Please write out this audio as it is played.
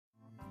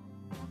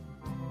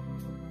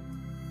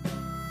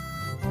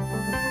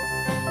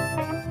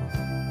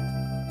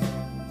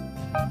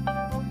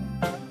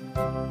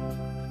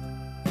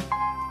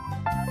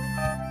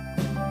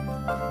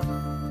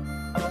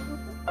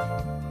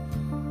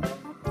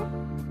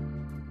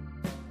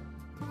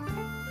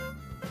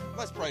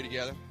Let's pray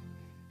together.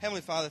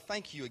 Heavenly Father,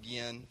 thank you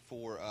again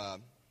for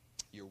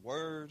your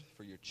word,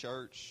 for your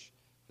church,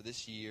 for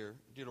this year.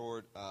 Dear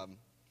Lord, I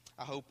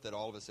hope that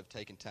all of us have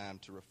taken time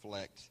to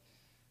reflect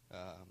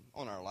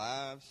on our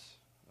lives.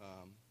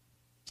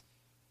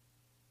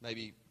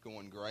 Maybe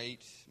going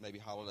great, maybe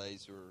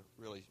holidays were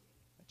really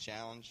a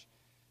challenge.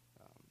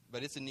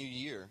 But it's a new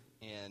year,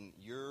 and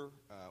your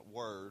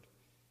word,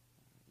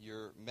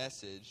 your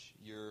message,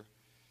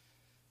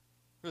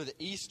 really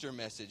the Easter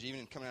message,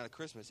 even coming out of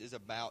Christmas, is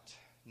about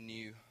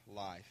new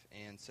life.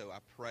 And so I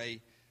pray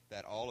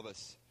that all of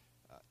us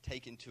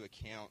take into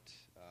account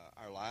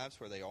our lives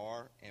where they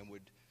are and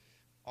would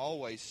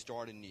always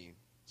start anew,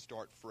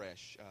 start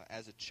fresh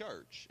as a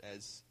church,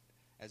 as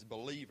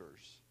believers,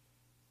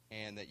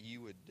 and that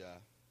you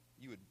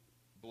would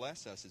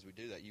bless us as we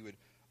do that. You would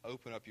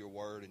open up your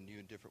word in new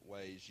and different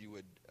ways. You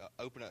would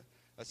open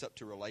us up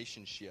to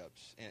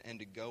relationships and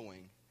to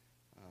going,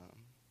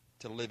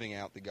 to living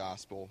out the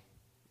gospel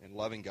and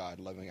loving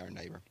God, loving our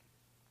neighbor.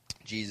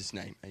 In Jesus'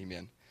 name,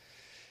 amen.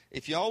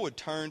 If y'all would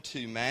turn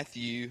to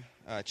Matthew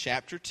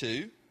chapter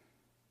 2.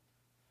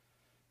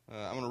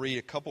 I'm going to read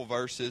a couple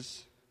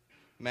verses.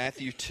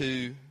 Matthew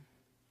 2.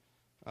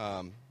 We're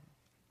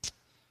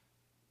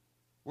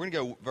going to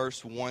go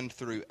verse 1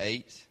 through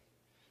 8.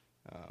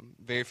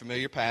 Very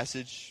familiar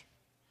passage.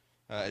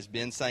 As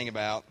Ben sang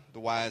about,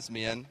 the wise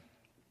men.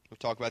 We'll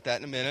talk about that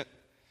in a minute.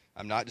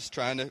 I'm not just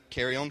trying to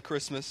carry on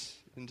Christmas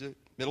into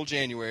middle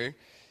January.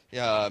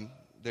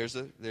 There's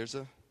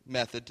a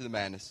method to the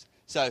madness.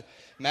 So,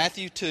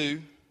 Matthew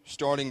 2,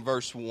 starting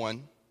verse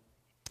 1,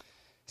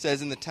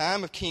 says, "In the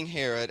time of King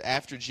Herod,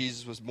 after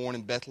Jesus was born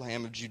in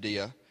Bethlehem of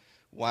Judea,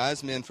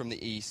 wise men from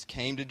the east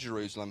came to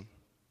Jerusalem,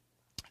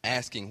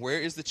 asking,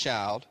 'Where is the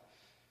child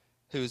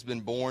who has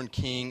been born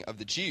King of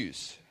the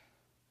Jews?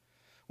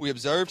 We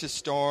observed his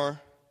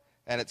star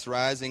at its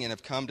rising and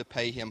have come to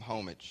pay him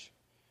homage.'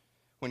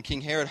 When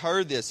King Herod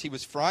heard this, he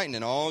was frightened,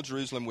 and all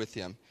Jerusalem with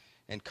him.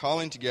 And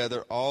calling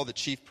together all the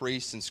chief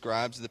priests and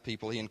scribes of the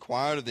people, he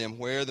inquired of them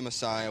where the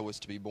Messiah was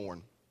to be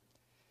born.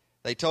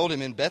 They told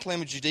him, 'In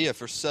Bethlehem of Judea,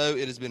 for so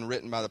it has been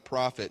written by the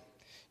prophet,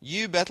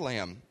 You,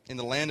 Bethlehem, in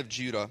the land of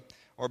Judah,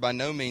 are by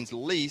no means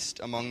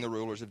least among the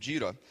rulers of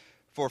Judah.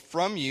 For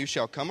from you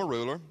shall come a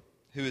ruler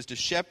who is to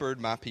shepherd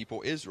my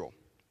people Israel.'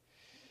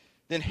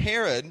 Then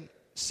Herod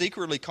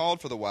secretly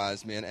called for the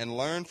wise men and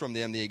learned from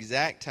them the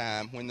exact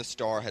time when the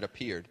star had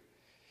appeared.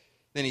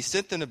 Then he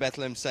sent them to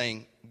Bethlehem,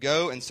 saying,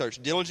 'Go and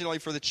search diligently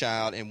for the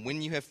child, and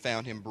when you have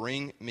found him,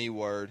 bring me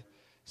word,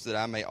 so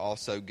that I may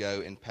also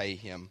go and pay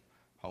him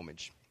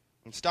homage.'"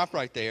 And stop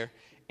right there.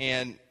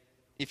 And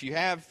if you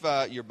have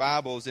your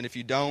Bibles, and if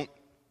you don't,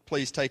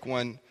 please take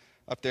one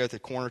up there at the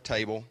corner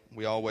table.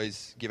 We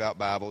always give out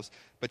Bibles.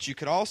 But you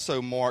could also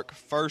mark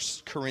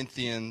 1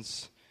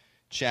 Corinthians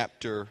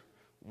chapter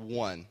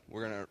 1.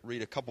 We're going to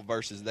read a couple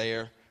verses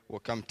there.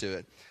 We'll come to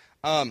it.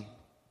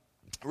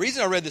 The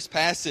reason I read this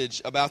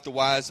passage about the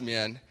wise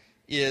men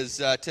is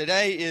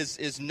today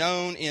is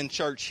known in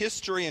church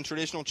history and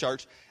traditional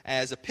church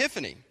as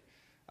Epiphany.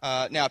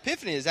 Now,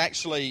 Epiphany is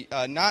actually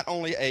not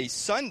only a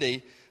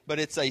Sunday, but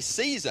it's a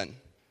season.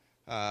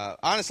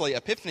 Honestly,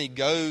 Epiphany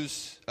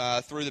goes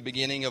through the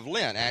beginning of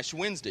Lent, Ash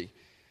Wednesday.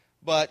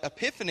 But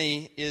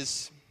Epiphany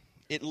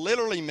it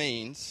literally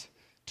means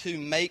to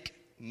make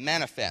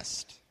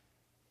manifest.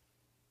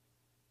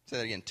 Say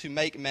that again, to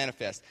make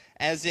manifest.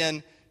 As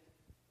in,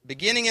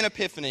 beginning in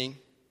Epiphany,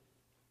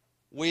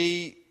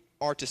 we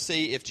are to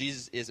see if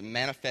Jesus is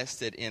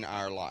manifested in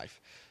our life.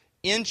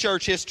 In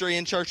church history,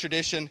 in church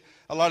tradition,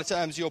 a lot of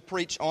times you'll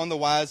preach on the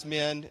wise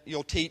men.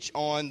 You'll teach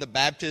on the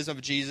baptism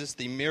of Jesus,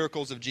 the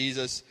miracles of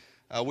Jesus.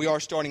 We are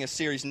starting a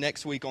series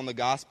next week on the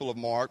Gospel of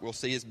Mark. We'll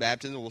see his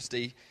baptism. We'll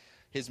see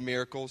his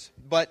miracles.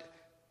 But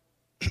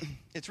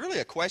it's really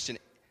a question.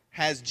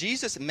 Has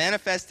Jesus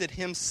manifested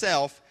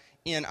himself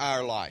in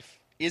our life?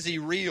 Is he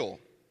real?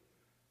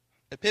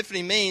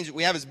 Epiphany means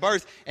we have his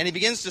birth, and he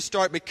begins to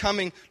start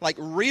becoming like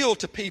real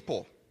to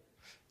people.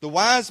 The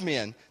wise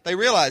men, they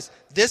realize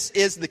this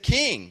is the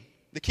King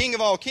of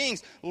all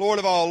kings, Lord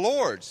of all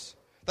lords.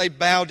 They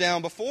bow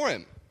down before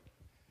him.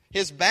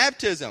 His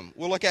baptism,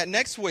 we'll look at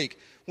next week,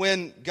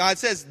 when God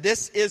says,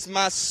 "This is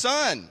my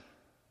Son."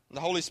 And the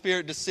Holy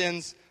Spirit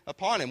descends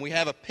upon him. We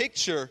have a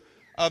picture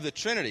of the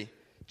Trinity.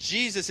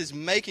 Jesus is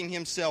making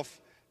himself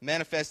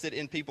manifested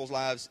in people's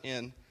lives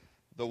in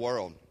the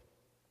world.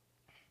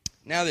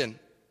 Now then,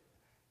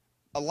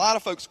 a lot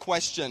of folks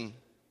question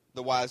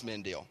the wise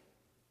men deal.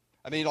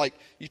 I mean, like,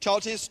 you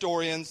talk to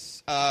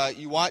historians,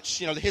 you watch,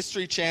 the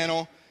History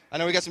Channel. I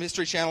know we got some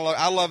History Channel.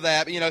 I love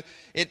that. But,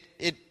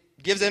 it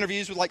gives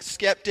interviews with, like,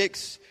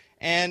 skeptics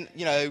and,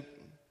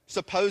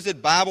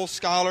 supposed Bible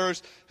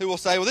scholars who will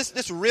say, well,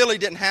 this really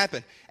didn't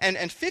happen.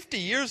 And 50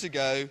 years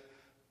ago,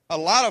 a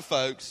lot of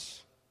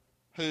folks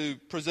who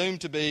presumed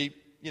to be,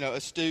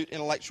 astute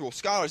intellectual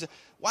scholars said,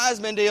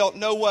 wise men deal,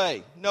 no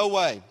way.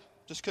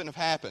 Just couldn't have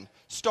happened.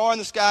 Star in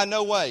the sky,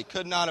 no way,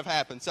 could not have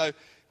happened. So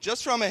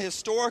just from a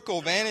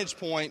historical vantage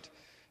point,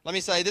 let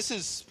me say this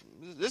is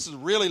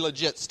really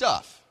legit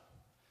stuff.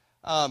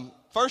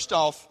 First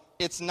off,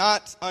 it's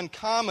not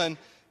uncommon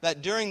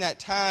that during that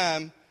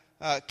time,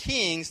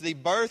 kings, the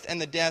birth and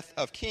the death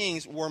of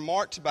kings were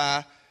marked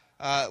by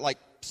like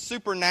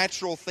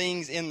supernatural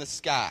things in the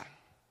sky.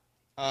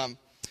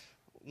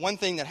 One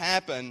thing that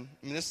happened,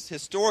 I mean, this is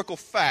historical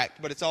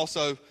fact, but it's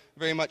also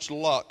very much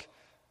luck.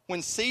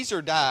 When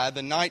Caesar died,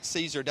 the night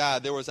Caesar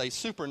died, there was a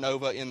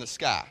supernova in the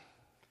sky.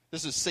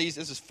 This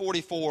is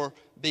 44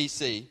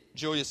 BC,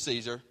 Julius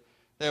Caesar.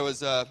 There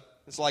was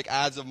it's like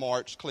Ides of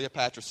March,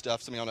 Cleopatra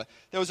stuff. Some of y'all know.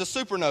 There was a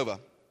supernova,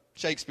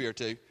 Shakespeare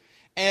too,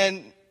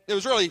 and it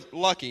was really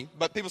lucky.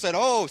 But people said,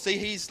 "Oh, see,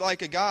 he's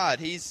like a god.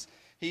 He's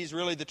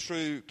really the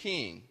true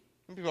king."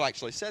 And people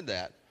actually said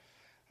that.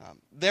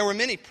 There were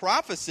many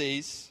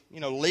prophecies,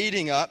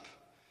 leading up,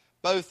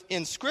 both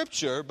in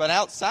Scripture, but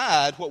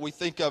outside what we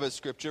think of as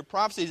Scripture,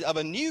 prophecies of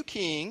a new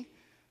king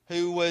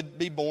who would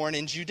be born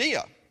in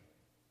Judea.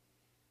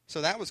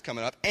 So that was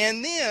coming up.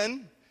 And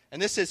then,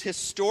 and this is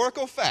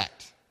historical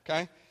fact,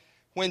 okay?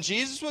 When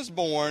Jesus was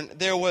born,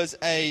 there was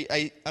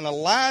an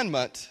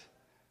alignment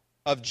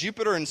of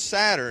Jupiter and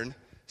Saturn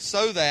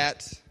so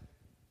that,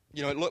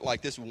 it looked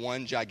like this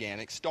one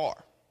gigantic star.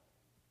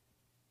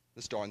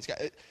 The star in the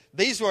sky.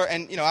 These were,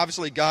 and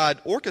obviously God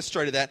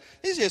orchestrated that.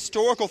 These are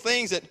historical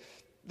things that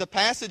the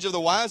passage of the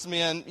wise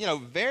men,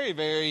 very,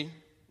 very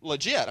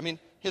legit. I mean,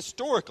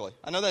 historically.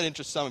 I know that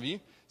interests some of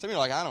you. Some of you are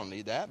like, I don't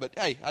need that. But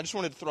hey, I just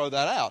wanted to throw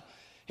that out.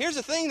 Here's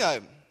the thing, though.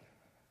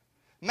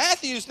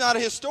 Matthew's not a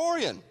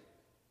historian.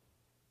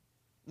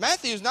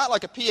 Matthew's not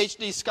like a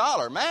PhD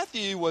scholar.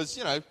 Matthew was,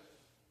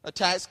 a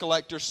tax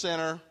collector,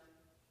 sinner.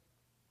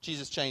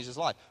 Jesus changed his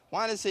life.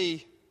 Why does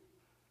he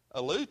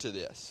allude to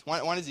this?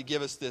 Why does he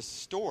give us this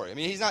story? I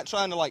mean, he's not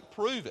trying to,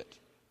 prove it.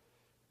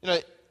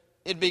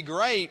 It'd be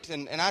great,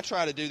 and I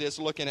try to do this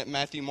looking at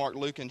Matthew, Mark,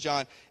 Luke, and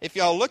John. If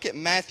y'all look at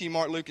Matthew,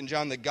 Mark, Luke, and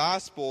John, the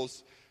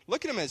Gospels,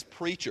 look at them as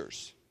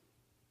preachers.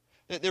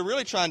 They're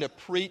really trying to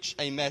preach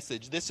a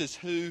message. This is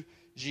who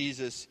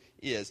Jesus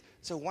is.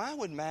 So why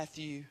would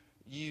Matthew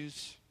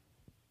use,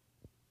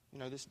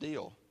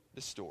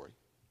 this story?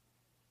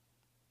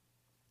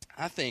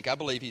 I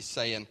believe he's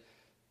saying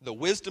the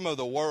wisdom of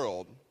the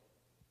world,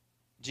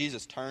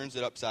 Jesus turns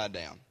it upside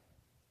down.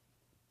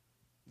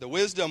 The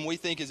wisdom we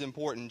think is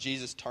important,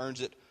 Jesus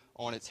turns it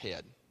on its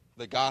head.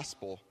 The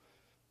gospel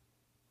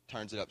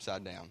turns it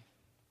upside down.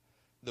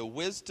 The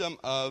wisdom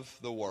of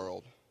the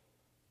world.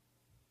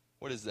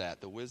 What is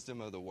that? The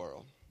wisdom of the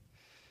world.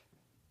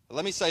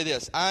 Let me say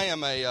this. I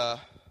am a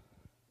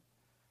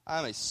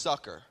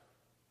sucker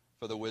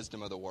for the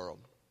wisdom of the world.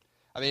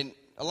 I mean,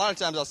 a lot of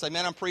times I'll say,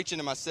 man, I'm preaching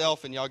to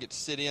myself and y'all get to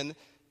sit in.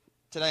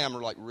 Today I'm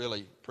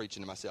really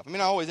preaching to myself. I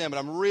mean, I always am, but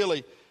I'm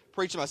really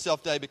preaching to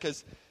myself today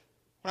because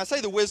when I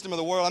say the wisdom of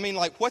the world, I mean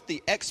like what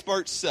the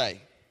experts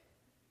say.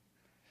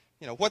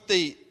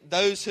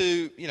 Those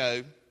who,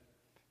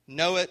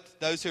 know it,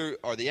 those who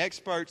are the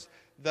experts,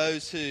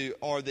 those who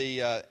are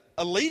the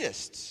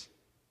elitists.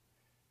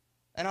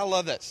 And I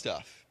love that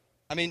stuff.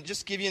 I mean,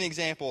 just give you an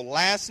example.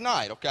 Last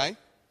night, okay?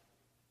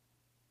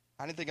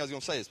 I didn't think I was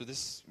going to say this,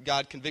 but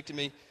God convicted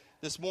me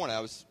this morning. I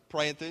was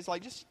praying through. It's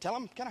like, just tell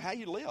them kind of how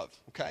you live,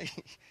 okay?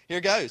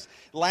 Here goes.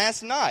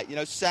 Last night,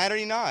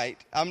 Saturday night,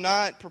 I'm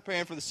not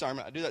preparing for the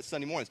sermon. I do that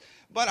Sunday mornings.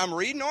 But I'm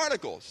reading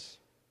articles.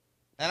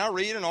 And I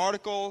read an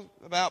article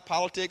about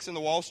politics in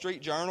the Wall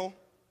Street Journal.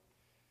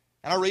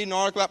 And I read an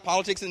article about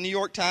politics in the New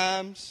York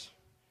Times.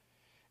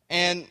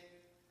 And,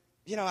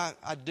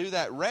 I do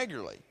that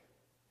regularly.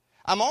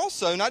 I'm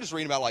also not just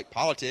reading about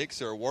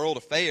politics or world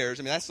affairs.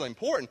 I mean, that's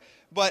important.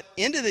 But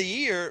end of the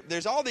year,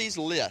 there's all these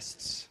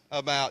lists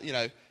about,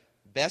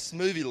 best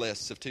movie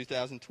lists of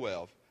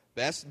 2012,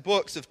 best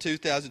books of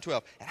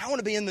 2012. And I want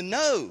to be in the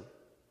know,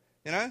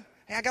 Hey,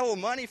 I got a little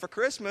money for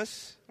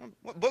Christmas.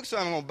 What books am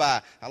I going to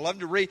buy? I love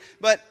to read.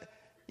 But,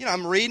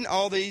 I'm reading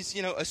all these,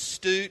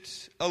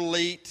 astute,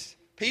 elite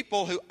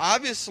people who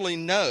obviously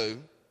know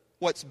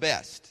what's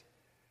best.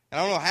 And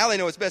I don't know how they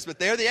know what's best, but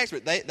they're the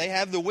expert. They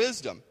have the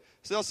wisdom.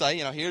 So they'll say,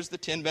 here's the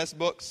 10 best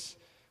books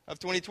of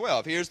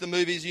 2012. Here's the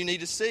movies you need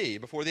to see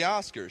before the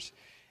Oscars.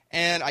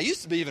 And I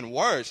used to be even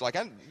worse.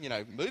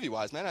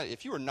 Movie-wise, man,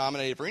 if you were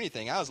nominated for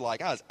anything, I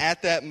was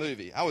at that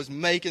movie. I was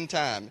making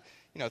time.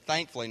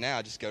 Thankfully now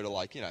I just go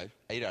to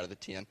 8 out of the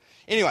 10.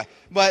 Anyway,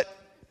 but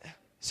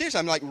seriously,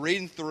 I'm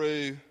reading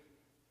through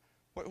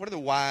what do the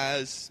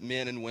wise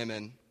men and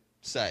women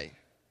say.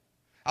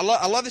 I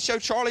love the show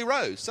Charlie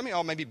Rose. Some of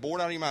y'all may be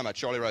bored out of your mind about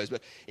Charlie Rose,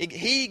 but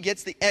he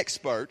gets the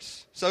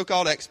experts,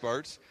 so-called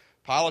experts,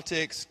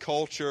 politics,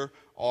 culture,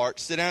 art,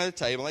 sit down at the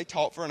table, and they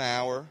talk for an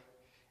hour.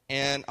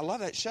 And I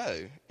love that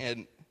show.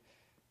 And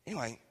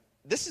anyway,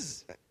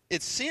 it's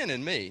sin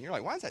in me. You're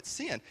like, why is that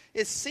sin?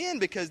 It's sin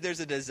because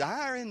there's a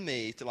desire in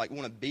me to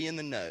want to be in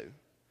the know.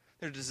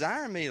 There's a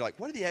desire in me what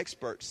do the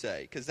experts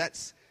say? Because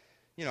that's,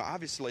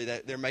 obviously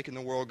that they're making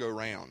the world go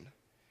round.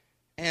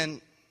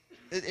 And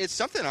it's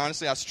something,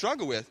 honestly, I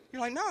struggle with.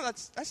 You're like, no,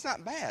 that's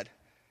not bad.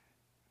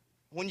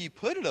 When you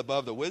put it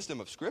above the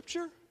wisdom of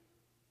Scripture,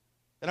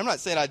 and I'm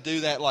not saying I do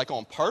that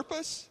on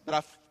purpose, but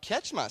I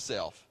catch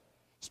myself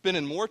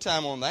spending more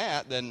time on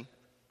that than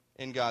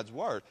in God's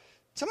Word.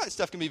 some of that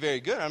stuff can be very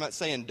good. I'm not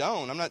saying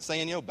don't. I'm not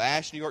saying,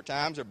 bash New York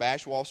Times or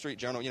bash Wall Street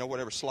Journal,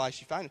 whatever slice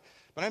you find.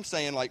 But I'm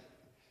saying, like,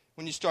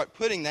 when you start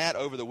putting that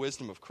over the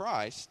wisdom of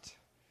Christ,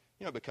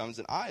 it becomes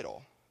an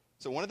idol.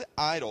 So one of the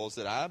idols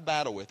that I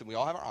battle with, and we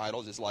all have our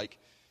idols, is like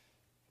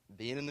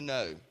being in the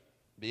know,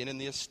 being in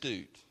the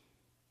astute,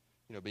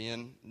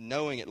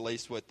 knowing at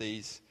least what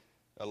these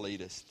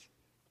elitists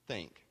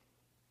think.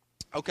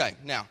 Okay,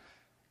 now,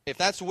 if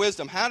that's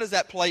wisdom, how does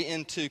that play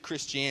into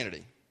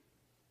Christianity?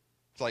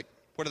 It's like,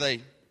 what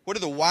are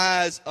the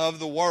wise of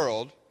the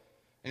world?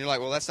 And you're like,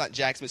 well, that's not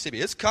Jackson,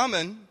 Mississippi. It's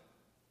coming.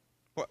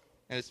 And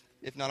it's,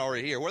 if not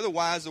already here. What do the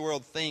wise of the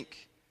world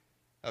think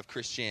of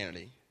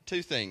Christianity?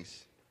 Two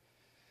things.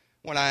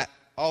 I'm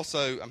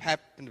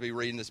happen to be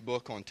reading this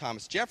book on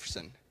Thomas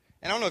Jefferson.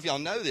 And I don't know if y'all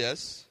know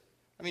this.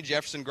 I mean,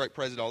 Jefferson, great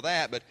president, all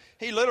that. But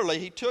he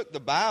took the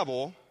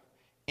Bible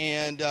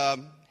and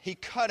he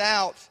cut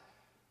out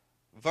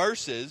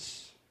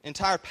verses,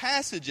 entire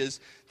passages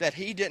that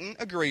he didn't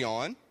agree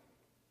on.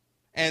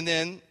 And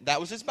then that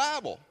was his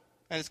Bible.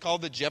 And it's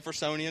called the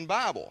Jeffersonian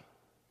Bible.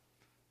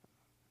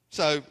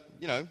 So,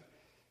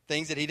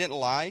 things that he didn't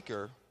like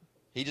or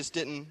he just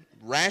didn't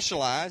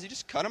rationalize, he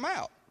just cut them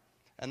out.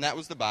 And that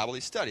was the Bible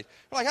he studied.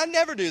 We're like, I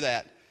never do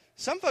that.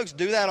 Some folks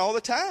do that all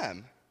the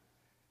time.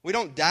 We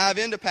don't dive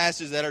into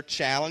passages that are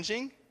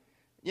challenging.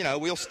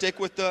 We'll stick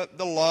with the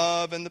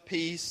love and the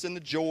peace and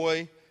the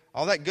joy,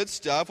 all that good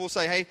stuff. We'll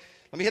say, hey,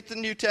 let me hit the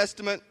New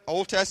Testament,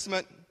 Old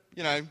Testament,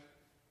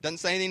 doesn't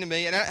say anything to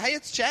me. And hey,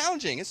 it's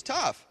challenging. It's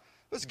tough.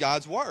 It's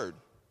God's Word.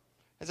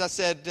 As I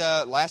said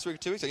last week or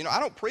 2 weeks ago, I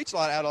don't preach a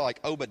lot out of like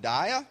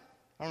Obadiah.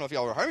 I don't know if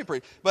y'all ever heard me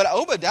preach. But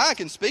Obadiah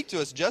can speak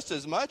to us just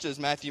as much as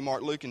Matthew,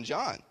 Mark, Luke, and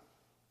John.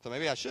 So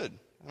maybe I should.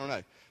 I don't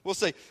know. We'll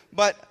see.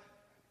 But,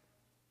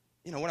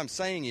 what I'm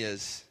saying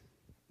is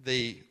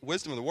the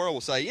wisdom of the world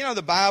will say,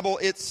 the Bible,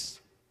 it's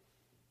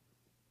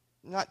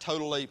not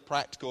totally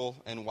practical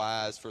and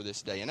wise for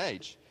this day and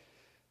age.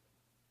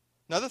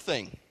 Another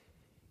thing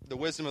the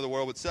wisdom of the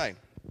world would say.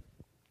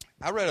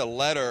 I read a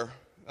letter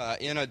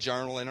in a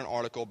journal, in an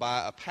article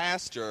by a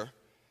pastor,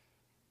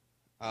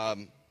 but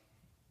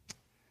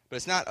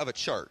it's not of a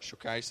church,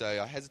 okay? So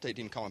I hesitate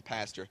to even call him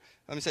pastor.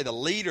 Let me say the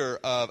leader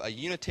of a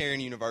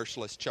Unitarian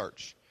Universalist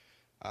church,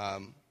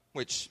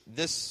 which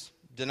this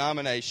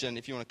denomination,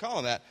 if you want to call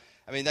them that,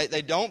 I mean,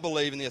 they don't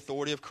believe in the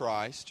authority of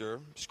Christ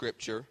or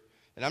Scripture.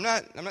 And I'm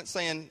not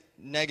saying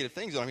negative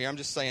things on him here. I'm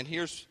just saying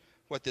here's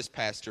what this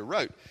pastor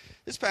wrote.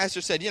 This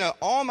pastor said,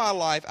 all my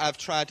life I've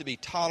tried to be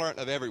tolerant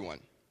of everyone.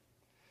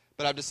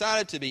 But I've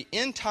decided to be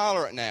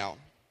intolerant now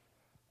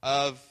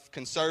of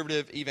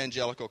conservative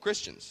evangelical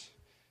Christians.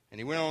 And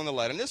he went on the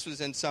letter. And this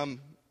was in some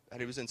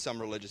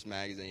religious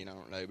magazine. I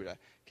don't know, but I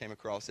came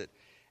across it.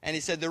 And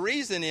he said the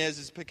reason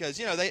is because,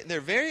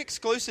 they're very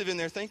exclusive in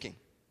their thinking.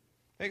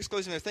 Very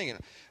exclusive in their thinking.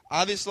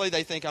 Obviously,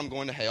 they think I'm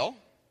going to hell.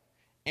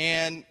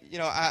 And,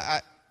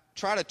 I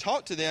try to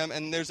talk to them,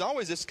 and there's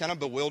always this kind of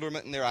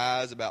bewilderment in their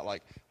eyes about,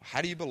 like,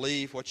 how do you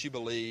believe what you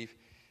believe?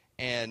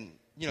 And,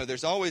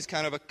 there's always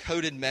kind of a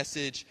coded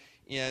message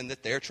in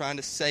that they're trying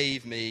to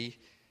save me.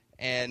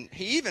 And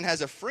he even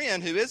has a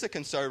friend who is a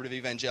conservative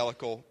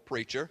evangelical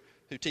preacher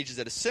who teaches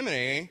at a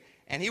seminary,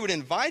 and he would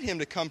invite him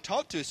to come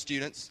talk to his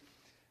students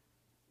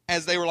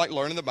as they were, like,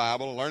 learning the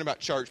Bible and learning about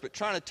church, but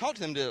trying to talk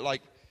to them to,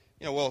 like,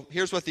 well,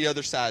 here's what the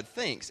other side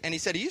thinks. And he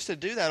said he used to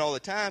do that all the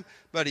time,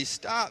 but he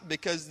stopped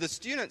because the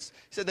students,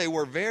 he said they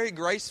were very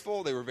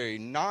graceful, they were very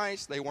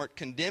nice, they weren't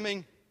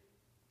condemning,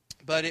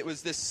 but it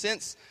was this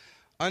sense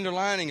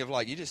underlining of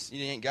like, you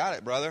ain't got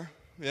it, brother.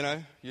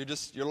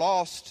 You're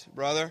lost,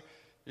 brother.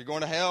 You're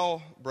going to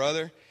hell,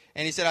 brother.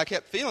 And he said, I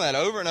kept feeling that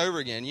over and over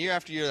again, year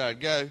after year that I'd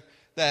go,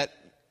 that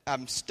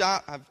I'm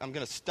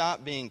going to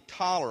stop being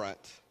tolerant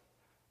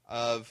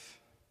of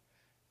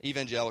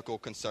evangelical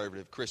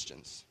conservative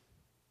Christians.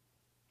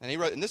 And he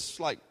wrote, and this is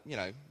like,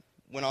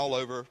 went all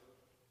over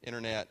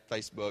internet,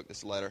 Facebook,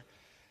 this letter.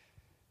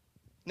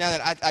 Now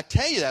that I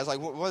tell you that, I was like,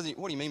 what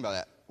do you mean by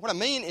that? What I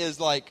mean is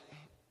like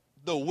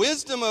the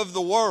wisdom of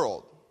the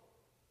world.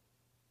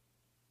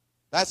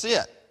 That's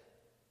it.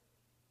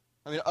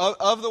 I mean,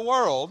 of the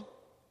world,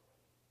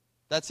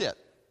 that's it.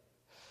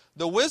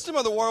 The wisdom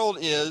of the world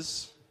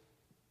is,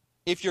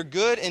 if you're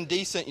good and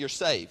decent, you're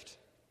saved.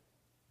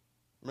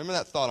 Remember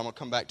that thought. I'm going to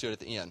come back to it at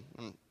the end.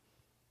 I'm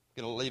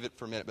going to leave it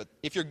for a minute. But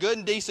if you're good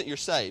and decent, you're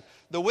saved.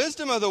 The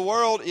wisdom of the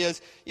world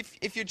is,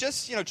 if you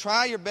just,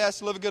 try your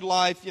best, live a good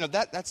life,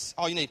 that's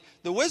all you need.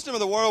 The wisdom of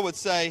the world would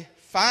say,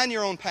 find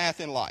your own path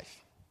in life.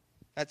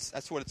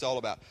 That's what it's all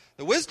about.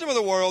 The wisdom of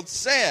the world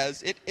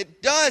says,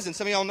 it does, and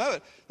some of y'all know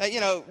it,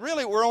 that,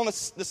 really we're on the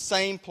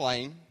same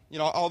plane.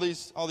 All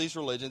these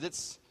religions.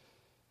 It's,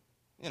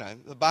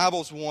 the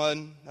Bible's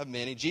one of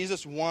many.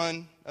 Jesus,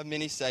 one of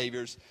many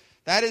saviors.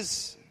 That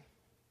is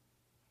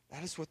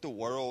what the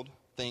world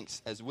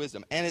thinks as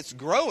wisdom. And it's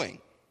growing.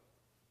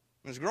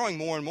 It's growing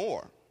more and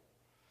more.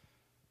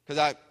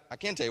 Because I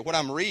can tell you, what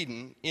I'm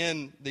reading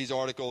in these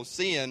articles,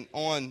 seeing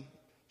on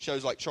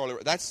shows like Charlie,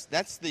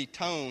 that's the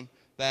tone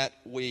that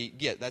we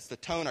get. That's the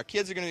tone our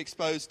kids are going to be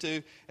exposed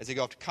to as they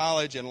go off to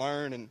college and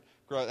learn and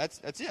grow. That's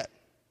it.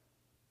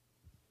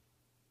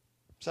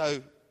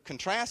 So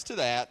contrast to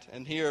that,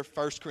 and here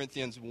 1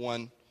 Corinthians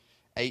 1,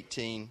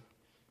 18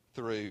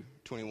 through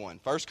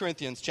 21. 1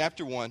 Corinthians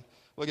chapter 1,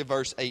 look at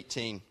verse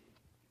 18.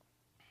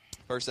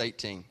 Verse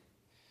 18.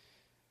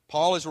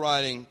 Paul is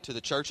writing to the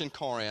church in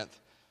Corinth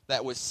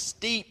that was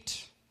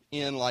steeped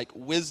in like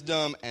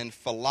wisdom and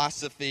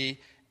philosophy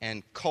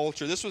and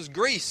culture. This was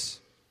Greece.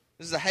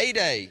 This is the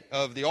heyday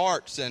of the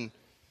arts and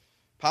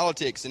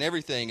politics and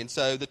everything. And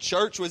so the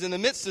church was in the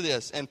midst of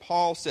this. And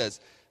Paul says,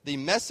 the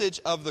message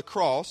of the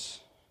cross,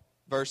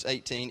 verse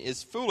 18,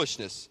 is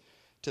foolishness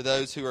to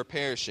those who are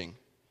perishing.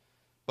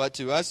 But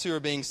to us who are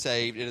being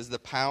saved, it is the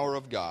power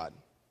of God.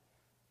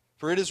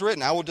 For it is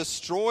written, I will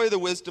destroy the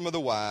wisdom of the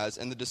wise,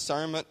 and the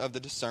discernment of the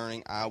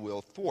discerning I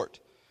will thwart.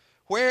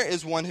 Where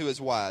is one who is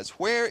wise?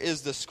 Where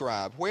is the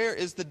scribe? Where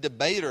is the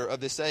debater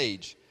of this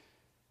age?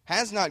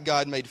 Has not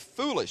God made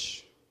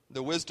foolish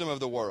the wisdom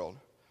of the world?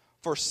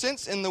 For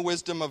since in the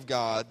wisdom of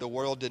God the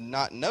world did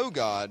not know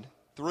God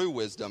through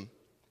wisdom,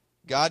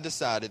 God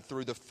decided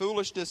through the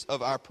foolishness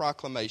of our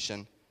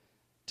proclamation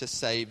to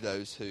save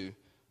those who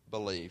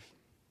believe.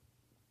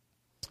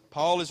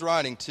 Paul is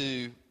writing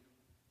to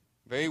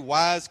very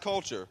wise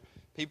culture,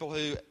 people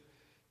who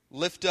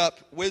lift up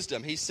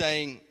wisdom. He's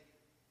saying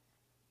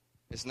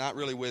it's not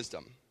really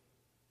wisdom.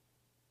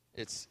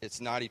 It's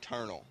not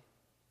eternal.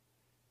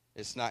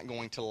 It's not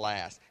going to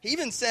last. He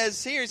even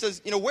says here, he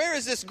says, where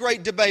is this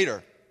great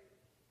debater?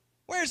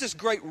 Where is this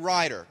great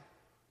writer?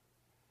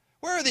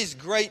 Where are these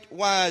great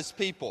wise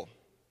people?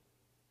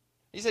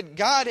 He said,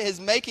 God is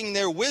making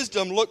their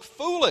wisdom look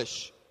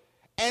foolish.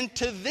 And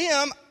to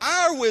them,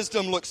 our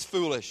wisdom looks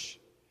foolish.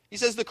 He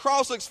says the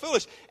cross looks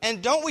foolish.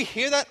 And don't we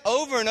hear that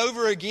over and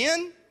over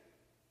again?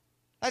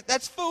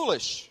 That's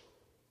foolish.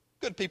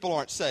 Good people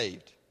aren't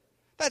saved.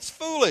 That's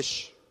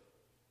foolish.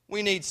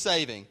 We need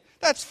saving.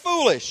 That's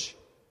foolish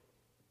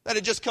that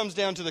it just comes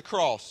down to the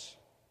cross.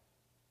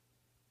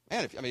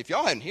 Man, if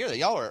y'all hadn't heard that,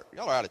 y'all are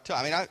out of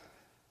touch. I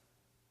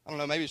don't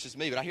know, maybe it's just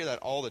me, but I hear that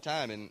all the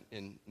time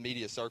in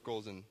media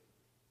circles and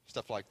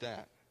stuff like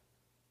that.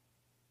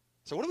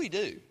 So what do we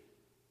do?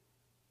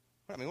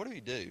 What do we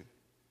do?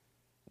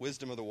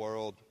 Wisdom of the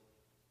world,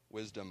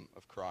 wisdom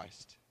of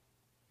Christ.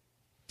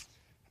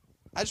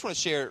 I just want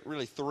to share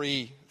really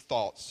 3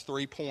 thoughts,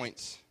 3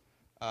 points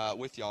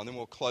with y'all, and then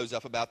we'll close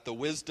up about the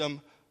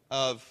wisdom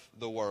of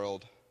the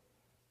world,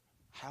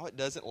 how it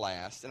doesn't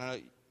last. And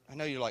I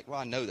know you're like, well,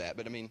 I know that,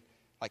 but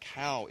like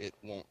how it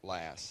won't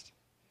last.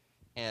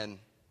 And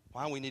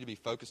why we need to be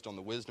focused on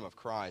the wisdom of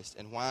Christ,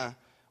 and why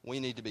we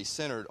need to be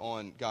centered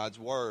on God's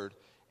Word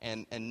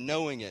and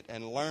knowing it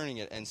and learning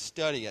it and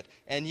studying it.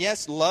 And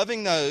yes,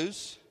 loving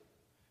those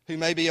who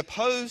may be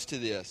opposed to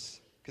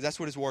this, because that's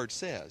what His Word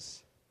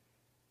says.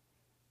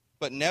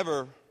 But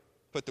never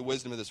put the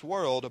wisdom of this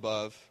world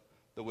above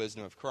the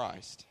wisdom of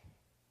Christ.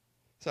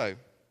 So,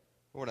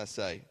 what did I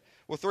say?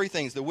 Well, 3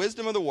 things. The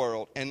wisdom of the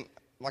world, and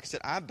like I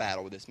said, I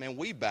battle with this. Man,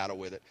 we battle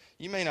with it.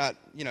 You may not,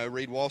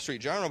 read Wall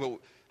Street Journal, but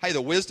hey,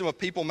 the wisdom of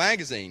People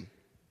magazine.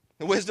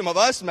 The wisdom of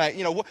us,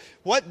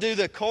 what do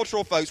the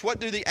cultural folks, what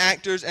do the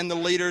actors and the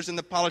leaders and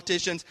the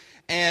politicians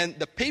and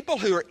the people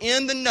who are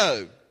in the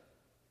know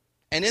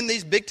and in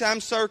these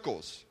big-time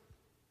circles,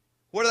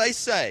 what do they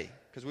say?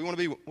 Because we want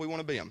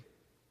to be them.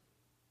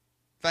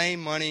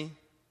 Fame, money,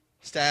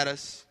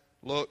 status,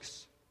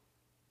 looks.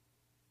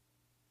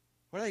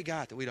 What do they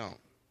got that we don't?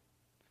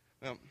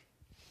 Well,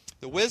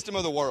 the wisdom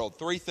of the world,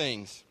 3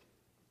 things.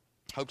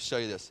 Hope to show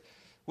you this.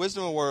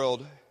 Wisdom of the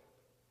world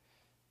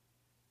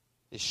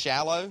is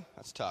shallow.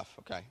 That's tough,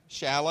 okay.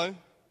 Shallow.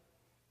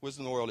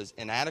 Wisdom of the world is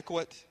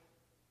inadequate.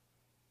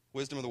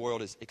 Wisdom of the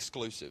world is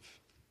exclusive.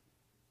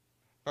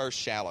 First,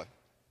 shallow.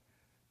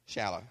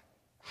 Shallow.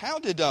 How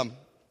did,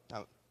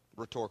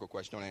 rhetorical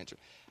question, don't answer.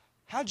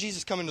 How did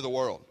Jesus come into the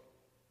world?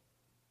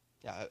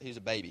 Yeah, he was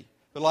a baby.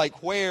 But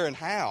like where and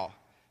how?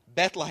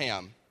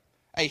 Bethlehem.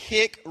 A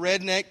hick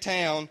redneck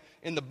town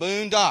in the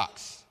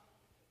boondocks.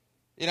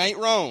 It ain't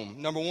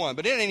Rome, number 1.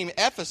 But it ain't even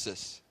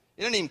Ephesus.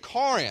 It ain't even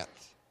Corinth.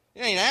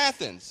 It ain't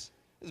Athens.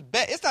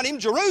 It's not even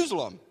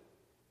Jerusalem.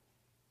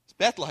 It's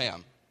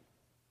Bethlehem.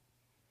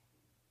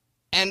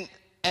 And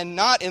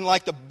not in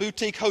like the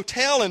boutique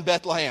hotel in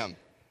Bethlehem.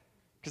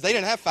 Because they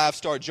didn't have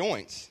 5-star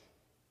joints.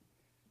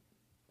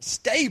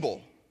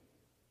 Stable.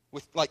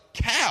 With like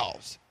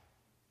cows.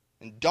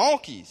 And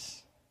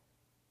donkeys.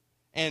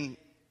 And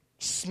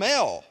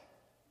smell.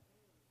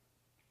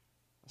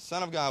 The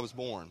Son of God was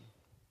born.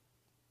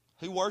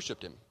 Who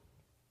worshipped Him?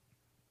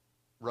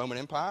 Roman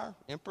Empire?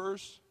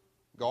 Emperors?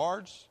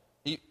 Guards?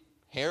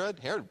 Herod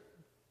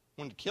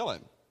wanted to kill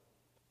Him.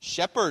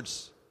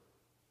 Shepherds,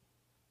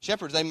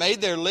 they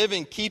made their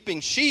living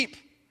keeping sheep.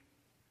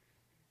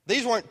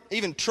 These weren't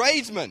even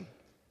tradesmen.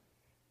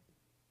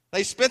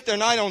 They spent their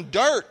night on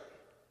dirt.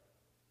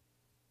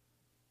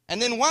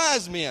 And then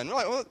wise men. We're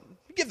like, well,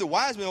 give the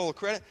wise men all the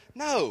credit.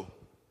 No.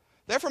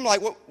 They're from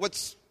like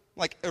what's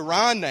like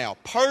Iran now,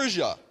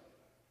 Persia.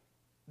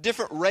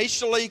 Different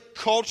racially,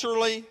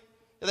 culturally.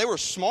 They were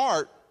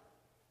smart.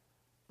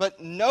 But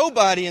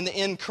nobody in the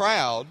in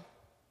crowd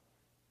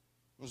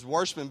was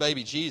worshiping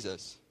baby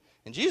Jesus.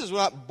 And Jesus was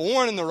not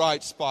born in the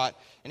right spot,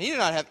 and he did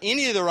not have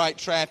any of the right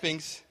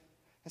trappings.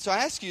 And so I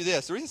ask you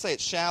this. The reason I say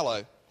it's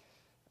shallow,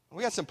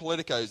 we got some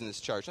politicos in this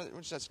church,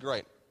 which that's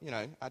great. You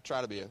know, I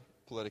try to be a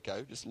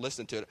politico. Just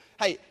listen to it.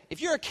 Hey,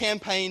 if you're a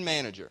campaign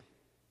manager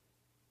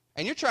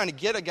and you're trying to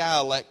get a guy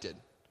elected,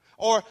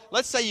 or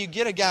let's say you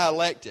get a guy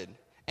elected,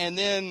 and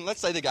then let's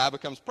say the guy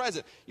becomes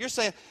president, you're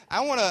saying,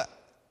 I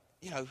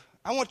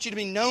want you to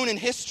be known in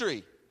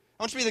history.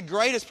 I want you to be the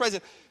greatest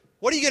president.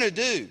 What are you going to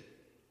do?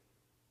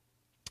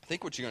 I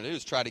think what you're going to do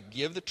is try to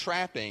give the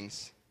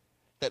trappings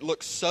that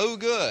look so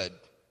good,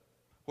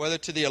 whether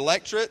to the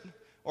electorate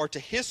or to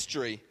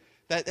history,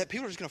 that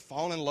people are just going to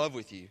fall in love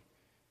with you.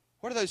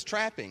 What are those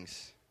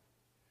trappings?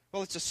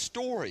 Well, it's a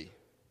story.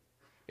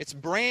 It's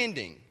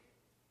branding.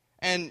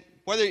 And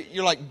whether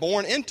you're like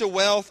born into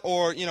wealth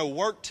or,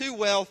 work to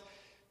wealth,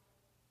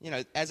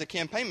 as a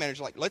campaign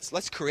manager, like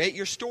let's create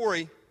your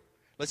story.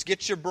 Let's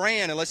get your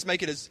brand and let's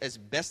make it as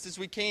best as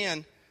we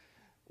can.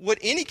 Would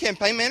any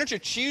campaign manager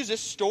choose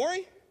this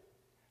story?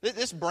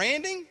 This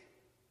branding?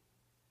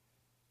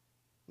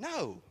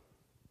 No.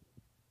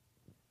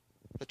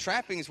 The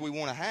trappings we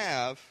want to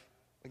have,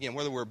 again,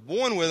 whether we're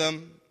born with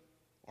them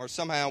or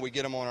somehow we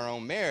get them on our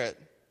own merit,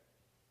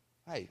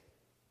 hey,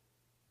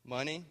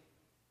 money,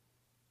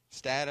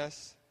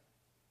 status,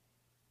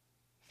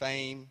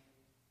 fame,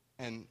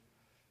 and,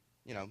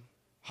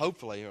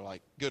 hopefully are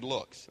like good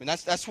looks. I mean,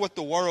 that's what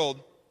the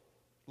world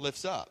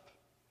lifts up.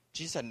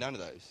 Jesus had none of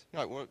those.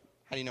 You're like, well,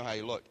 how do you know how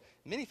he looked?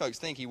 Many folks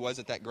think he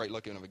wasn't that great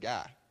looking of a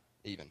guy,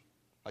 even.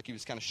 Like he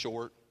was kind of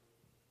short.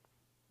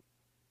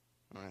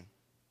 I don't know.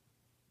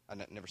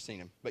 I've never seen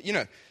him. But,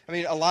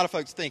 a lot of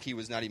folks think he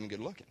was not even good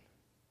looking.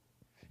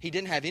 He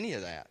didn't have any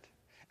of that.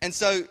 And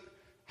so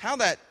how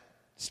that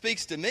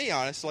speaks to me,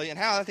 honestly, and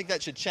how I think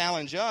that should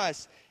challenge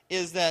us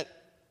is that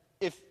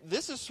if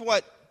this is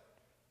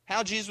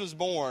how Jesus was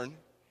born,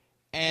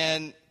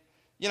 and,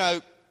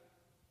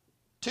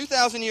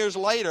 2,000 years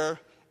later,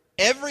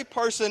 every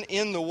person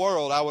in the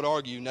world, I would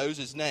argue, knows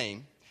his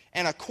name,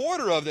 and a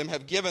quarter of them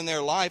have given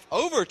their life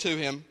over to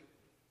him,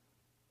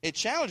 it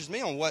challenges me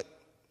on what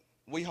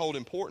we hold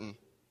important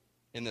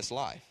in this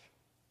life.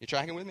 You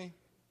tracking with me?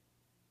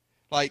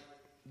 Like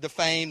the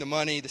fame, the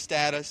money, the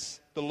status,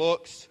 the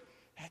looks,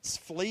 that's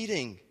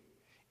fleeting.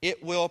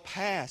 It will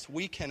pass.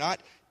 We cannot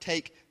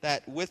take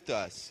that with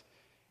us.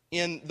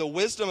 In the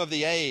wisdom of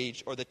the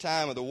age or the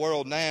time of the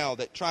world now,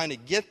 that trying to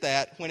get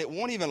that when it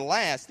won't even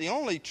last, the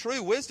only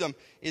true wisdom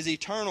is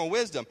eternal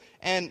wisdom.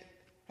 And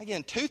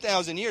again,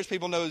 2,000 years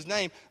people know his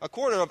name. A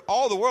quarter of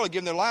all the world have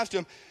given their lives to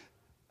him.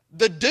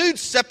 The dude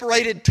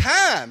separated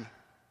time.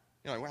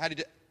 How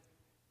did it?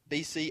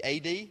 BC,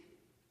 AD?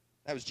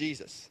 That was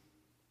Jesus.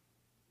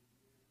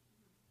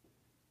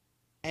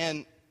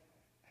 And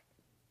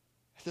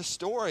the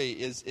story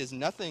is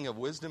nothing of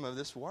wisdom of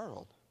this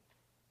world.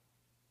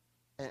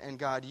 And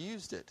God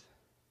used it.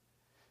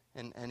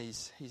 And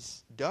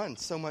he's done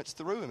so much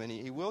through him, and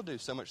he will do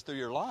so much through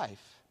your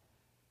life.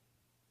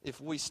 If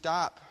we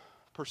stop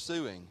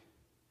pursuing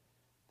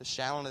the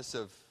shallowness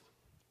of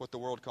what the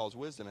world calls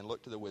wisdom and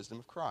look to the wisdom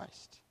of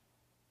Christ.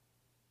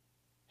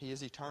 He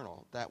is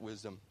eternal. That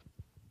wisdom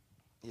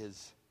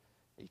is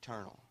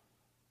eternal.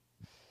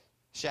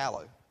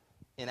 Shallow,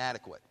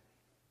 inadequate.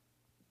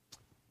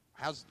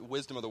 How's the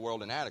wisdom of the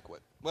world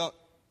inadequate? Well,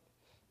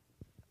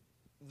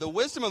 the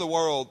wisdom of the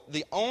world,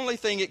 the only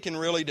thing it can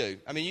really do,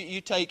 I mean, you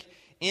take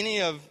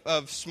any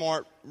of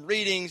smart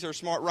readings or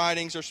smart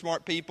writings or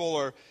smart people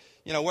or,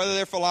 whether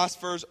they're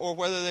philosophers or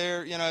whether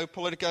they're,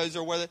 politicos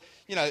or whether,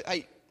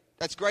 hey,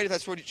 that's great if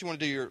that's what you want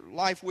to do your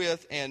life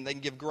with, and they can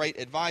give great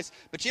advice.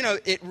 But,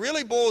 it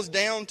really boils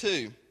down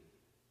to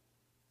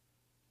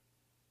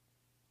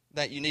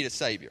that you need a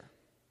Savior.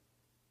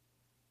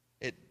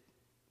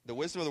 The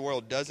wisdom of the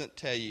world doesn't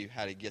tell you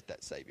how to get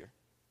that Savior.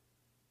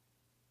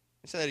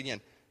 Let me say that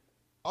again.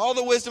 All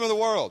the wisdom of the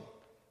world,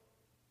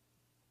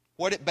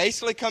 what it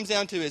basically comes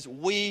down to is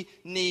we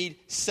need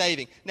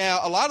saving. Now,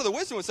 a lot of the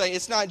wisdom would say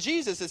it's not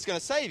Jesus that's going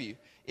to save you.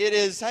 It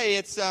is, hey,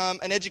 it's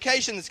an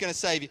education that's going to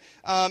save you.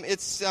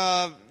 It's,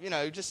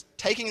 just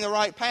taking the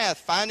right path,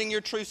 finding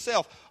your true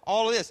self,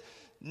 all of this.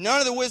 None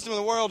of the wisdom of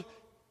the world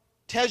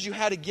tells you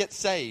how to get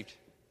saved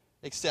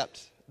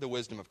except the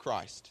wisdom of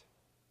Christ.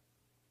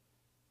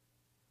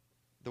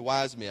 The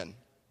wise men,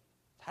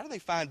 how do they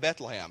find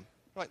Bethlehem?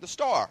 Like the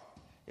star.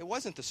 It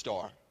wasn't the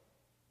star.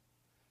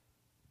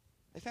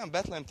 They found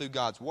Bethlehem through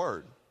God's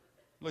word.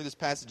 Look at this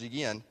passage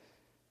again.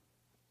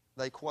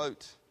 They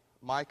quote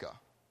Micah.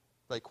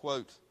 They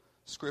quote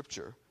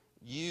Scripture.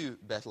 You,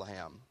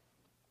 Bethlehem.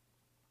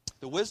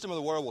 The wisdom of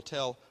the world will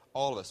tell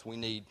all of us we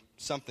need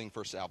something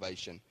for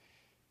salvation.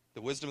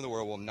 The wisdom of the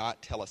world will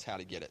not tell us how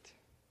to get it.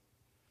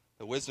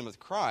 The wisdom of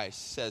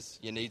Christ says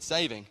you need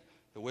saving.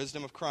 The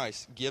wisdom of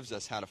Christ gives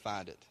us how to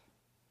find it.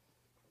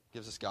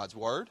 Gives us God's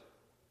word.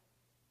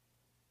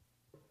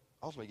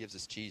 Ultimately gives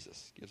us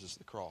Jesus. Gives us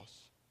the cross.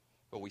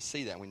 But we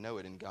see that. We know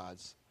it in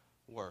God's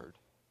word.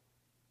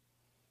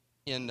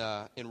 In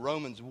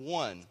Romans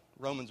 1,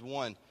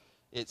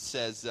 it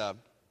says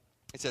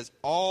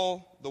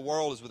all the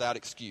world is without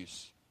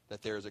excuse.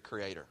 that there is a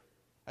Creator.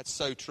 That's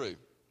so true.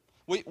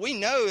 We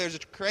know there's a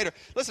Creator.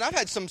 Listen, I've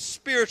had some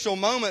spiritual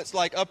moments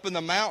like up in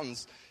the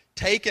mountains,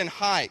 taking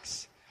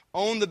hikes,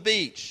 on the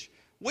beach.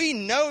 We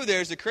know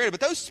there's a Creator, but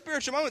those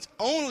spiritual moments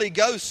only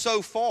go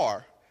so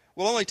far.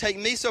 Will only take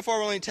me so far,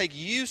 will only take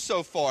you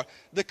so far.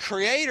 The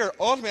Creator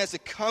ultimately has to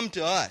come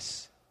to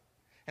us.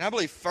 And I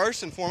believe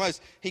first and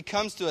foremost, He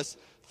comes to us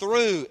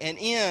through and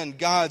in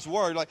God's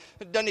Word. Like,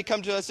 doesn't He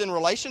come to us in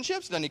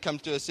relationships? Doesn't He come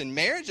to us in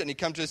marriage? Doesn't He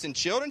come to us in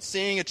children,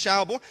 seeing a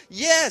child born?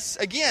 Yes,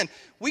 again,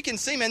 we can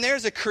see, man,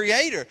 there's a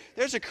Creator.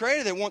 There's a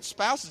Creator that wants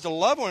spouses to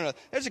love one another.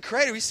 There's a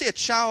Creator. We see a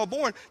child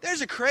born.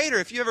 There's a Creator.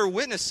 If you ever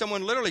witnessed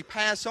someone literally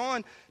pass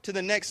on to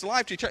the next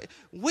life,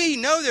 we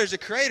know there's a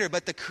Creator,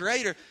 but the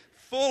Creator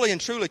fully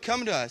and truly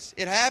come to us.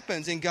 It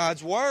happens in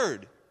God's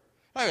Word.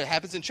 It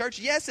happens in church.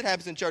 Yes, it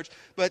happens in church,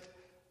 but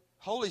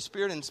Holy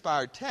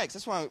Spirit-inspired text.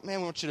 That's why, man,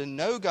 we want you to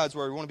know God's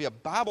Word. We want to be a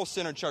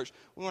Bible-centered church.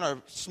 We want our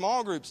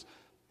small groups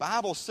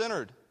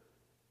Bible-centered.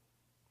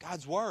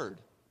 God's Word.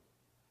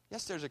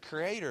 Yes, there's a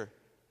Creator.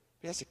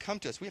 He has to come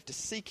to us. We have to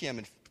seek Him.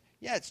 And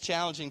yeah, it's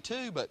challenging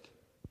too, but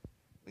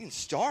we can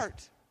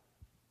start.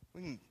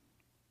 We can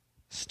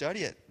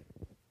study it,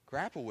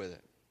 grapple with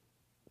it.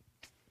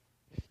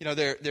 You know,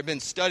 there have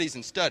been studies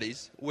and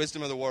studies,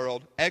 wisdom of the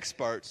world,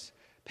 experts,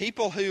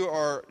 people who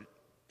are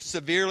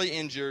severely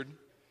injured,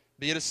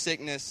 be it a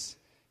sickness,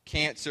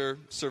 cancer,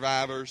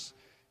 survivors,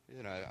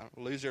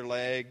 lose their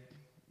leg,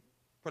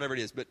 whatever it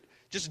is. But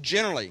just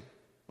generally,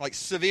 like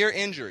severe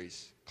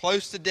injuries,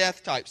 close to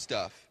death type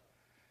stuff,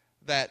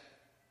 that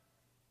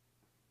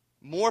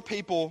more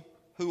people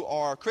who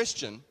are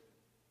Christian,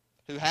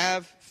 who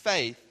have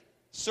faith,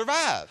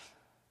 survive.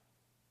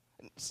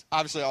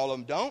 Obviously, all of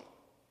them don't.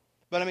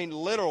 But I mean,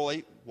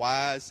 literally,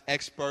 wise,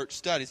 expert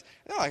studies.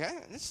 They're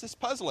like, this is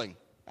puzzling.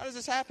 How does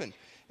this happen?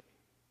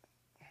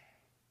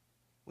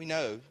 We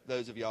know,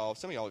 those of y'all,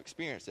 some of y'all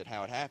experienced it,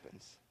 how it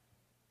happens.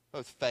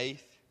 Both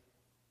faith,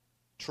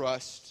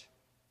 trust,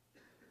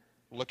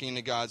 looking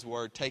into God's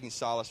Word, taking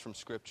solace from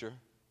Scripture.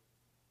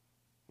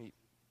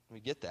 We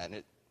get that,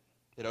 and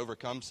it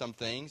overcomes some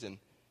things, and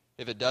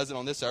if it doesn't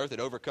on this earth, it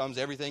overcomes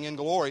everything in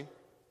glory.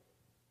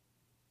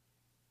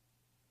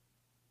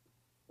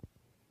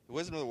 The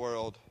wisdom of the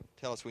world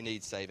tells us we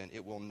need saving.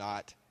 It will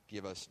not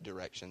give us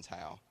directions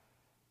how.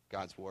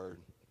 God's Word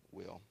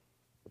will.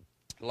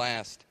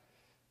 Last,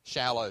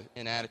 shallow,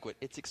 inadequate.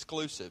 It's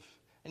exclusive.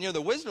 And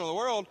the wisdom of the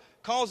world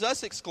calls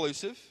us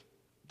exclusive.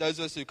 Those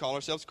of us who call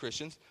ourselves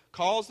Christians.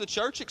 Calls the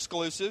church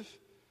exclusive.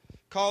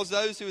 Calls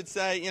those who would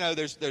say,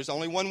 there's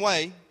only one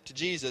way to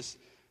Jesus,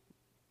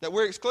 that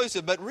we're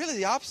exclusive. But really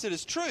the opposite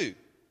is true.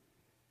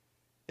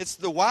 It's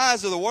the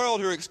wise of the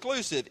world who are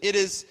exclusive. It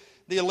is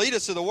the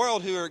elitists of the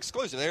world who are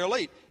exclusive. They're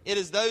elite. It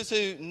is those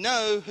who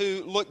know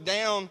who look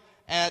down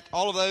at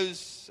all of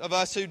those of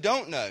us who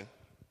don't know.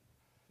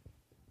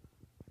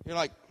 You're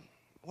like,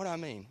 what do I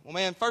mean? Well,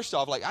 man, first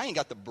off, I ain't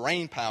got the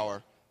brain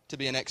power to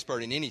be an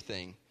expert in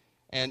anything.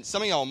 And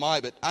some of y'all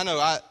might, but I know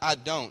I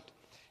don't.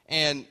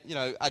 And,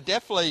 I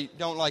definitely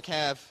don't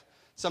have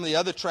some of the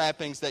other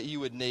trappings that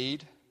you would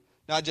need.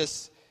 Not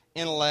just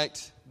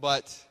intellect,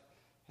 but,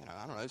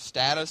 I don't know,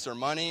 status or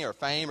money or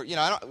fame. Or, we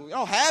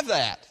don't have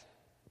that.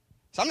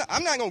 So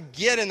I'm not going to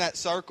get in that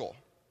circle.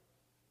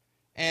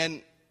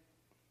 And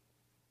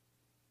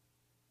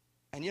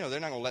they're not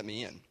going to let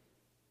me in.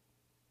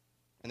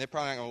 And they're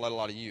probably not going to let a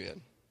lot of you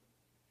in.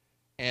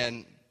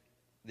 And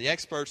the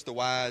experts, the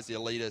wise, the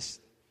elitists,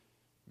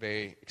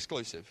 very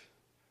exclusive.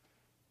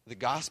 The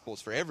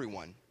gospel's for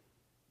everyone.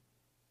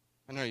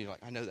 I know you're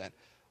like, I know that.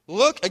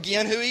 Look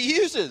again who He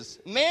uses.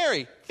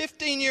 Mary,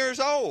 15 years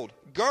old,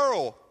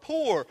 girl,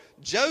 poor,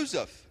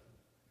 Joseph,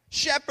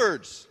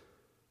 shepherds,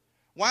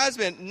 wise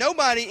men,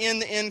 nobody in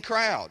the in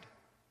crowd.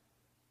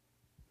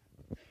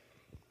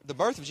 The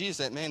birth of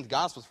Jesus, the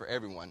gospel's for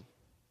everyone.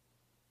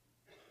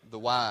 The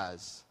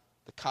wise,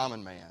 the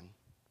common man,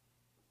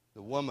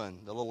 the woman,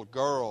 the little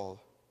girl.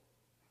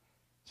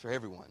 It's for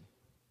everyone.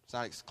 It's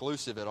not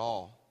exclusive at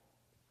all.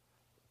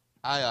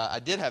 I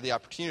did have the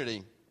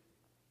opportunity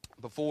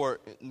before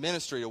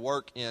ministry to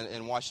work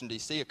in Washington,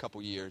 D.C. a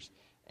couple years.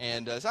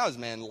 And so I was,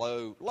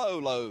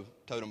 low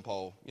totem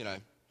pole,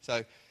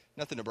 So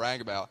nothing to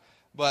brag about.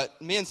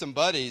 But me and some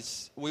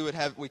buddies, we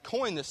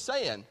coined this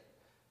saying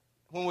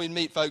when we'd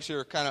meet folks who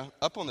are kind of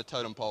up on the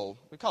totem pole.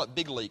 We call it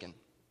big leaguing.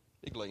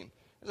 Big leaguing.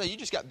 You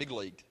just got big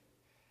leagued.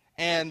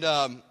 And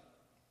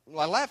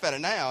I laugh at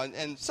it now,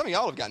 and some of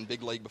y'all have gotten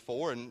big league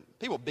before, and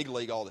people big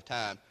league all the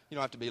time. You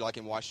don't have to be like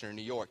in Washington or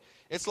New York.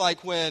 It's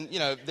like when,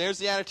 there's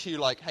the attitude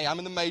like, hey, I'm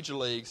in the major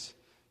leagues,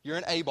 you're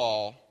in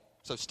A-ball,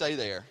 so stay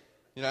there.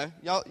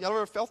 Y'all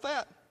ever felt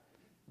that?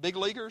 Big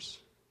leaguers,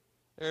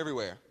 they're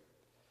everywhere.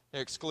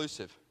 They're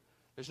exclusive.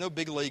 There's no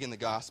big league in the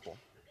gospel.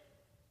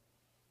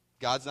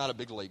 God's not a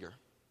big leaguer.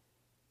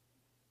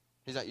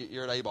 He's not,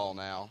 you're at A-ball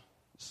now,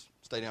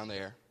 stay down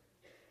there,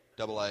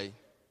 double A,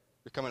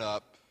 you're coming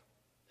up.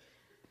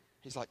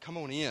 He's like, come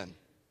on in.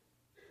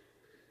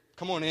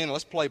 Come on in,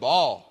 let's play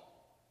ball.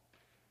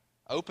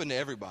 Open to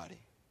everybody.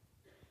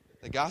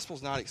 The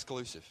gospel's not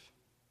exclusive.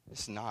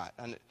 It's not.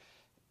 And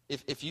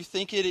if you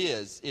think it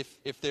is,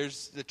 if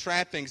there's the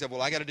trappings of,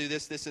 well, I got to do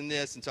this, this, and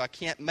this, and so I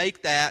can't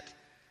make that,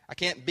 I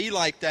can't be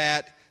like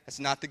that, that's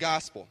not the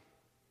gospel.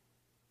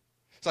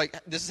 It's like,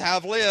 this is how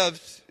I've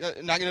lived,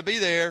 not going to be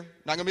there,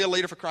 not going to be a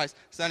leader for Christ.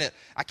 That's not it.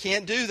 I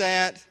can't do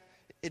that.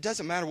 It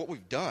doesn't matter what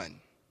we've done.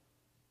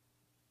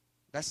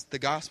 That's the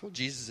gospel.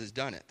 Jesus has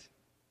done it.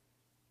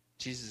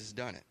 Jesus has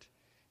done it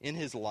in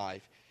his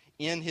life,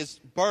 in his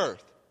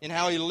birth, in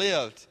how he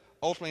lived,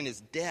 ultimately in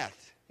his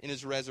death, in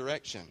his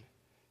resurrection,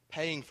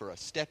 paying for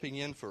us, stepping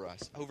in for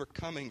us,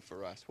 overcoming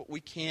for us, what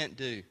we can't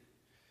do.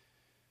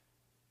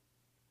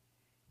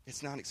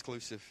 It's not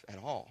exclusive at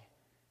all.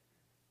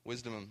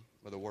 Wisdom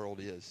of the world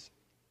is.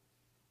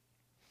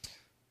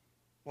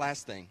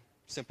 Last thing,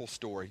 simple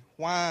story.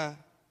 Why?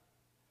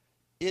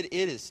 It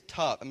is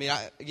tough. I mean,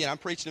 I'm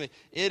preaching to me.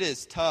 It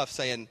is tough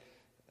saying,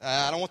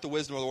 I don't want the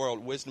wisdom of the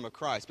world, wisdom of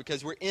Christ,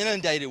 because we're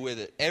inundated with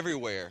it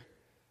everywhere.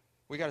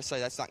 We got to say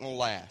that's not going to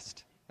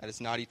last. That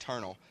is not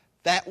eternal.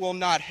 That will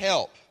not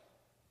help.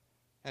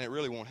 And it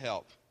really won't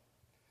help.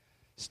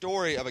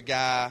 Story of a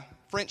guy,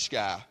 French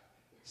guy.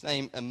 His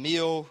name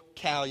Émile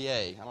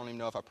Carlier. I don't even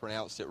know if I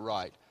pronounced it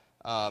right.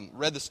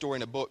 Read the story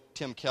in a book,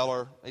 Tim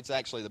Keller. It's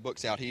actually, the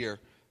book's out here,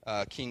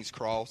 King's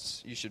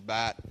Cross. You should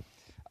buy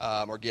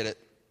it or get it.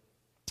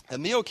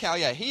 Émile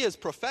Carlier, he is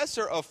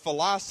professor of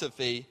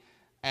philosophy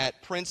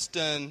at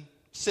Princeton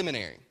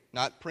Seminary.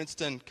 Not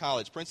Princeton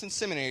College, Princeton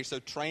Seminary, so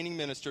training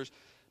ministers,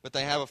 but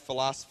they have a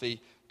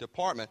philosophy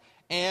department.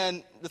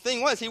 And the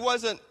thing was, he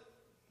wasn't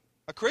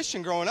a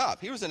Christian growing up.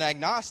 He was an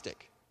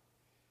agnostic.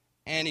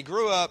 And he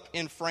grew up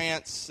in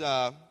France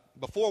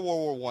before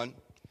World War I,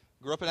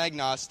 grew up an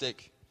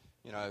agnostic.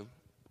 You know,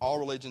 all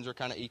religions are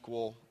kind of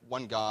equal,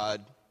 one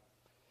God.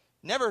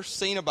 Never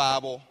seen a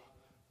Bible,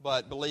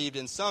 but believed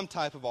in some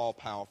type of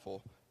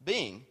all-powerful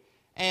being.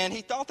 And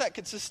he thought that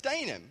could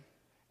sustain him.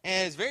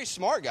 And he's a very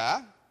smart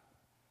guy.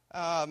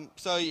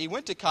 So he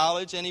went to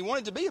college, and he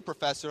wanted to be a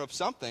professor of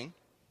something.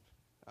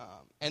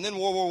 And then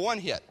World War I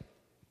hit.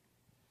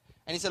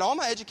 And he said, all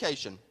my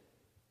education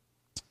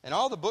and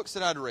all the books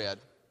that I'd read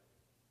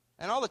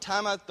and all the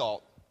time I'd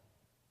thought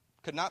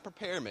could not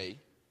prepare me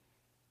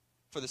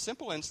for the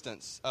simple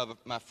instance of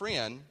my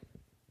friend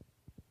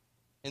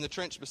in the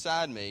trench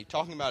beside me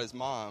talking about his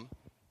mom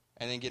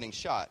and then getting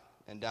shot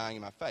and dying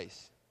in my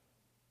face.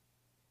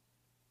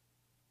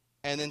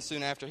 And then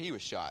soon after, he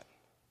was shot,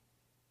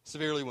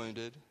 severely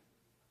wounded.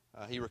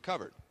 He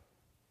recovered.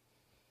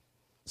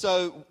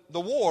 So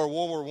the war,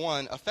 World War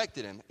I,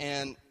 affected him.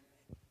 And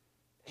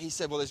he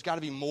said, well, there's got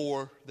to be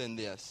more than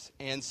this.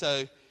 And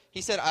so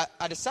he said,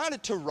 I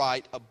decided to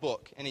write a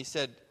book. And he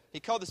said, he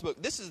called this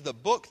book, this is the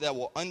book that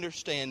will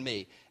understand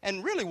me.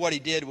 And really what he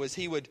did was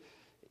he would,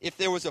 if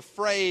there was a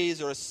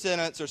phrase or a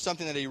sentence or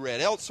something that he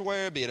read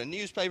elsewhere, be it a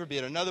newspaper, be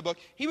it another book,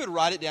 he would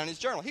write it down in his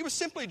journal. He was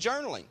simply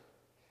journaling.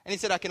 And he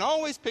said, I can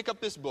always pick up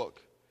this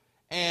book.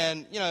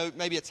 And,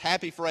 maybe it's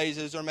happy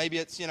phrases, or maybe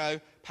it's,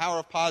 power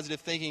of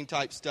positive thinking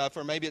type stuff,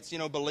 or maybe it's,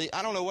 belief.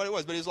 I don't know what it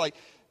was, but he was like,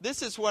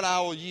 this is what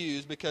I will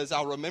use because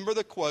I'll remember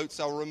the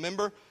quotes, I'll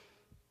remember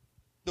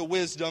the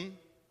wisdom,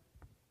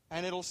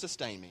 and it'll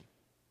sustain me.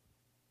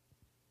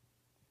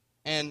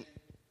 And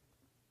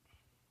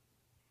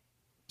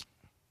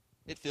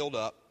it filled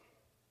up,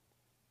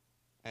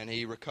 and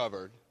he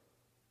recovered.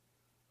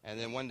 And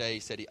then one day he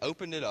said he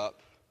opened it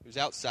up. He was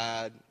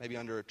outside, maybe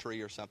under a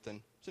tree or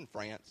something. It's in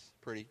France,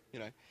 pretty,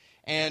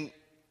 And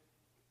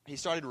he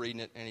started reading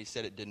it, and he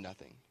said it did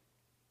nothing.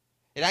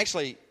 It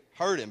actually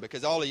hurt him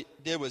because all he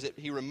did was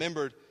he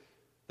remembered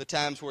the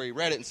times where he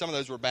read it, and some of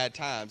those were bad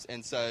times,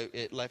 and so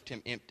it left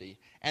him empty.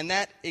 And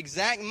that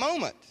exact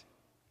moment,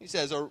 he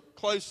says, or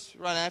close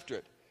right after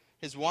it,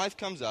 his wife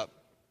comes up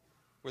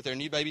with their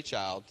new baby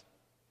child,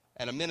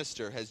 and a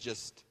minister has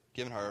just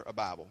given her a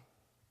Bible.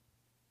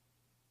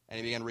 And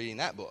he began reading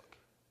that book.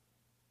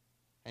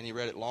 And he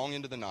read it long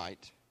into the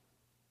night.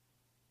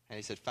 And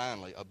he said,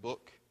 finally, a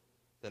book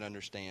that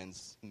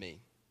understands me.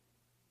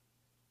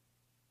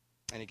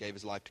 And he gave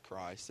his life to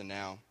Christ. And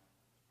now,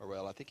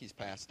 I think he's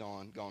passed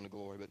on, gone to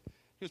glory. But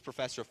he was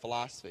professor of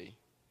philosophy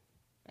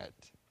at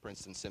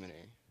Princeton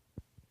Seminary.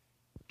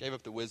 Gave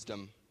up the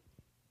wisdom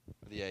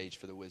of the age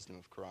for the wisdom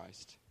of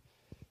Christ.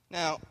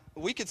 Now,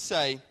 we could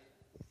say,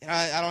 and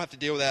I don't have to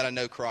deal with that. I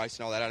know Christ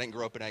and all that. I didn't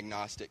grow up an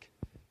agnostic.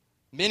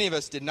 Many of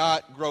us did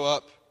not grow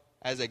up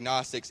as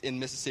agnostics in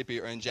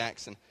Mississippi or in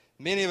Jackson.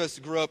 Many of us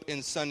grew up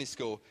in Sunday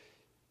school.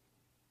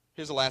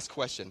 Here's the last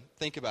question.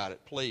 Think about it.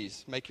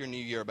 Please make your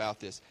new year about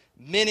this.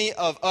 Many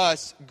of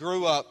us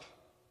grew up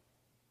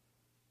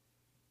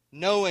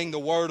knowing the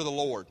word of the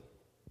Lord,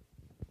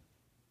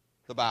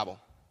 the Bible.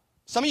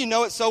 Some of you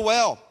know it so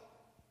well.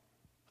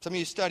 Some of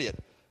you study it.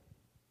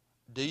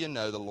 Do you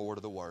know the Lord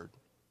of the word?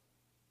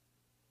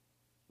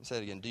 I'll say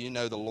it again. Do you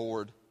know the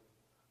Lord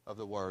of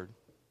the word?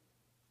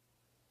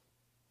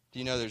 Do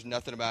you know there's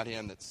nothing about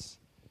him that's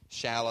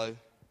shallow,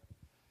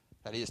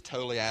 that he is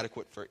totally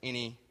adequate for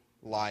any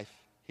life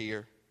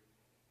here?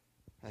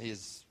 That he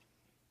is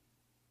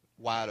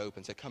wide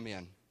open. Say, come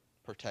in,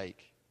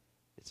 partake.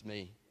 It's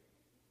me.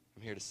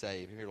 I'm here to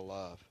save. I'm here to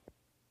love.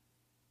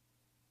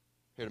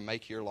 I'm here to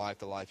make your life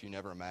the life you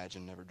never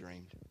imagined, never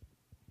dreamed.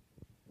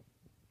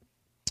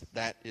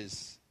 That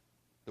is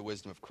the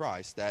wisdom of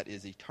Christ. That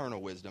is eternal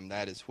wisdom.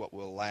 That is what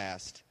will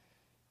last.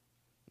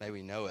 May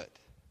we know it.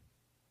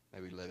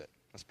 May we live it.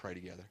 Let's pray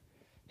together.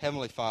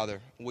 Heavenly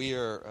Father, we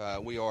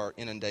are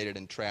inundated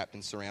and trapped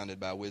and surrounded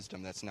by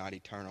wisdom that's not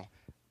eternal.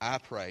 I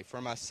pray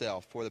for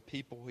myself, for the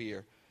people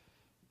here,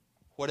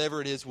 whatever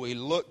it is we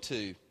look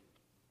to,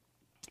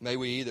 may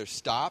we either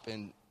stop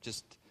and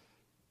just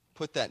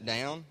put that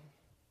down.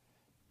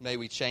 May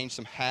we change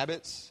some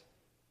habits.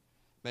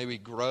 May we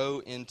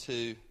grow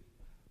into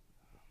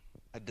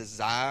a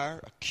desire,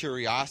 a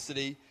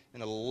curiosity,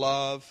 and a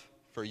love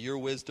for your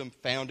wisdom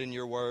found in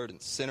your word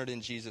and centered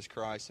in Jesus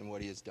Christ and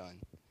what he has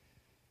done.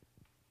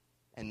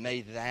 And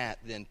may that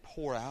then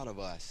pour out of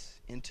us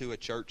into a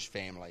church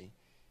family,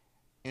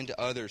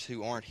 into others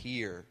who aren't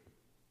here,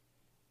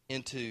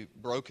 into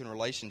broken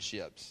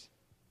relationships.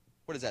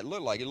 What does that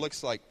look like? It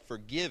looks like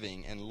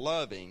forgiving and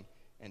loving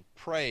and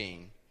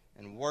praying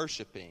and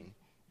worshiping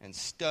and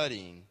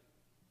studying.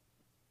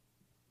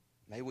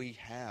 May we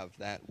have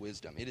that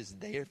wisdom. It is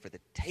there for the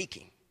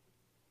taking.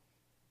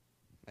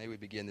 May we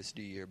begin this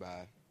new year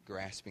by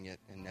grasping it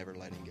and never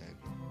letting go.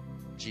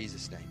 In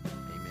Jesus' name,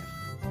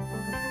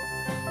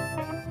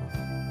 amen.